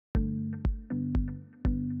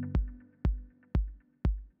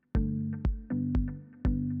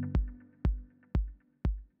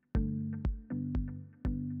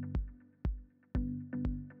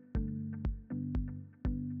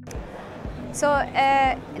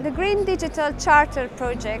The Green Digital Charter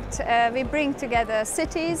project, we bring together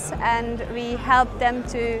cities and we help them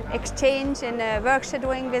to exchange in work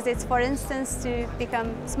shadowing visits, for instance, to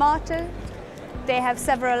become smarter. They have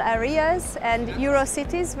several areas, and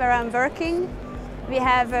EUROCITIES, where I'm working, we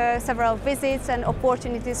have several visits and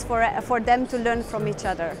opportunities for them to learn from each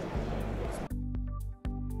other.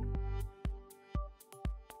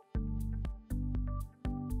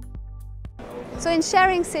 So in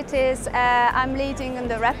Sharing Cities, I'm leading on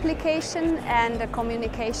the replication and the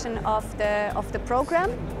communication of the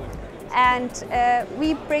program. And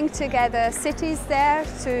we bring together cities there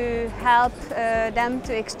to help them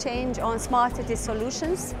to exchange on smart city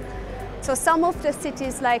solutions. So some of the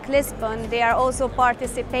cities like Lisbon, they are also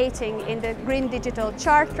participating in the Green Digital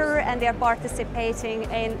Charter and they are participating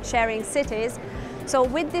in Sharing Cities. So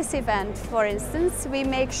with this event, for instance, we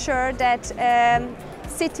make sure that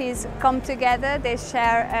cities come together, they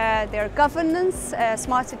share their governance,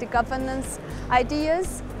 smart city governance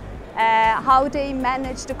ideas, how they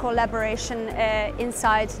manage the collaboration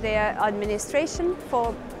inside their administration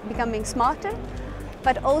for becoming smarter,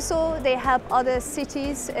 but also they help other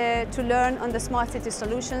cities to learn on the smart city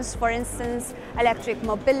solutions, for instance, electric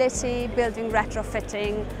mobility, building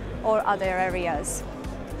retrofitting, or other areas.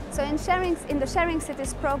 So in the Sharing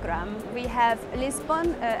Cities program, we have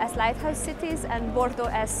Lisbon as lighthouse cities and Bordeaux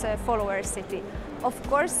as follower city. Of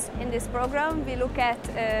course, in this program, we look at,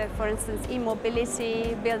 for instance,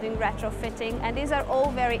 e-mobility, building retrofitting, and these are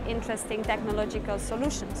all very interesting technological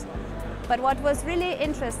solutions. But what was really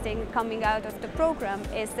interesting coming out of the program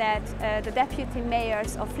is that the deputy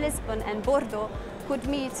mayors of Lisbon and Bordeaux could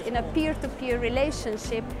meet in a peer-to-peer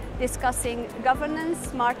relationship discussing governance,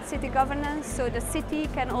 smart city governance, so the city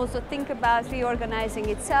can also think about reorganizing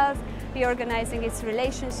itself, reorganizing its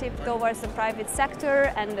relationship towards the private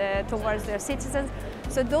sector and towards their citizens.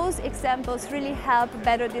 So those examples really help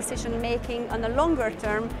better decision making on a longer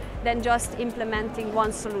term than just implementing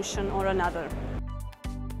one solution or another.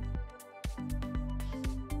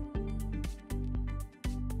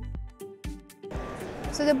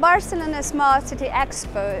 So the Barcelona Smart City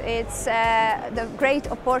Expo, it's the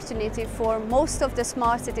great opportunity for most of the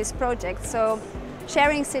smart cities projects. So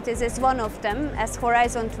Sharing Cities is one of them as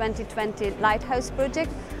Horizon 2020 Lighthouse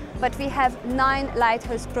project, but we have 9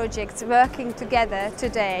 lighthouse projects working together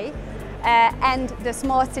today. And the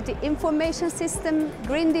Smart City Information System,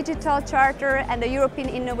 Green Digital Charter and the European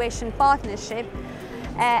Innovation Partnership.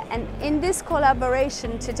 And in this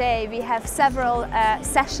collaboration today we have several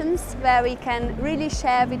sessions where we can really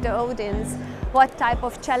share with the audience what type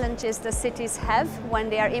of challenges the cities have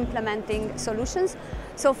when they are implementing solutions.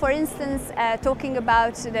 So for instance, talking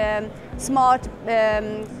about the smart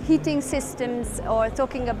heating systems or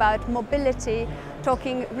talking about mobility,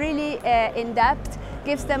 talking really in depth,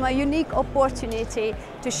 gives them a unique opportunity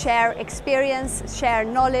to share experience, share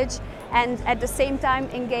knowledge, and at the same time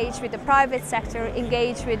engage with the private sector,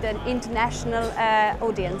 engage with an international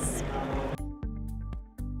audience.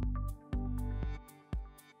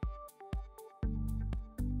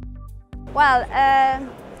 Well,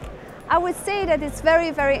 I would say that it's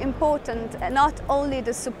very, very important not only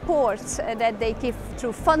the support that they give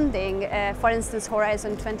through funding, for instance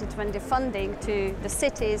Horizon 2020 funding to the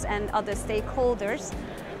cities and other stakeholders,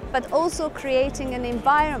 but also creating an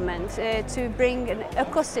environment to bring an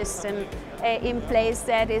ecosystem in place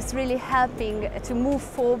that is really helping to move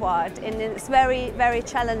forward in this very, very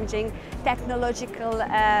challenging technological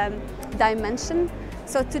dimension.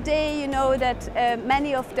 So today you know that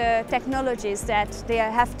many of the technologies that they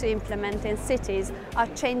have to implement in cities are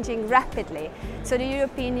changing rapidly. So the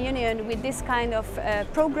European Union with this kind of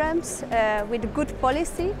programs, with good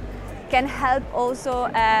policy, can help also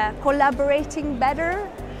collaborating better,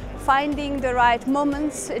 finding the right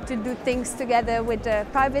moments to do things together with the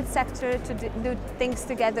private sector, to do things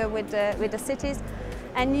together with the cities.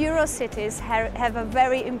 And EuroCities have a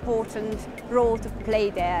very important role to play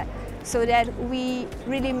there, so that we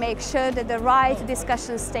really make sure that the right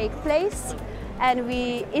discussions take place and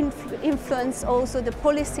we influence also the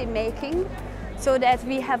policy making, so that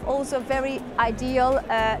we have also a very ideal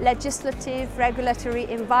legislative, regulatory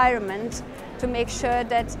environment to make sure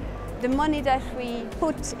that the money that we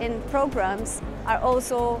put in programs are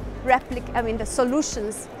also the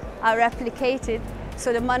solutions are replicated,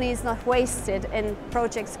 so the money is not wasted in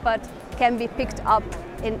projects but can be picked up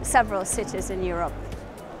in several cities in Europe.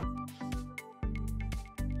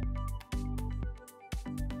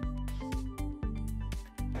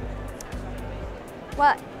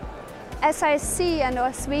 Well, As I see and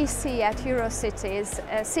as we see at EUROCITIES,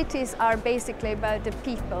 cities are basically about the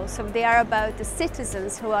people, so they are about the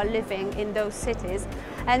citizens who are living in those cities.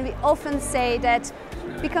 And we often say that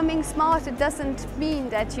becoming smarter doesn't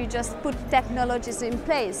mean that you just put technologies in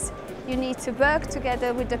place. You need to work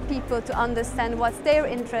together with the people to understand what's their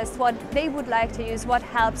interest, what they would like to use, what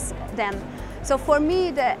helps them. So for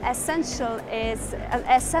me, the essence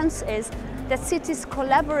is that cities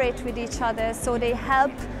collaborate with each other, so they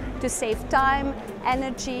help to save time,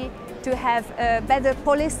 energy, to have better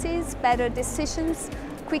policies, better decisions,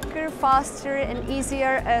 quicker, faster and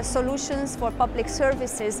easier solutions for public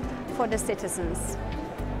services for the citizens.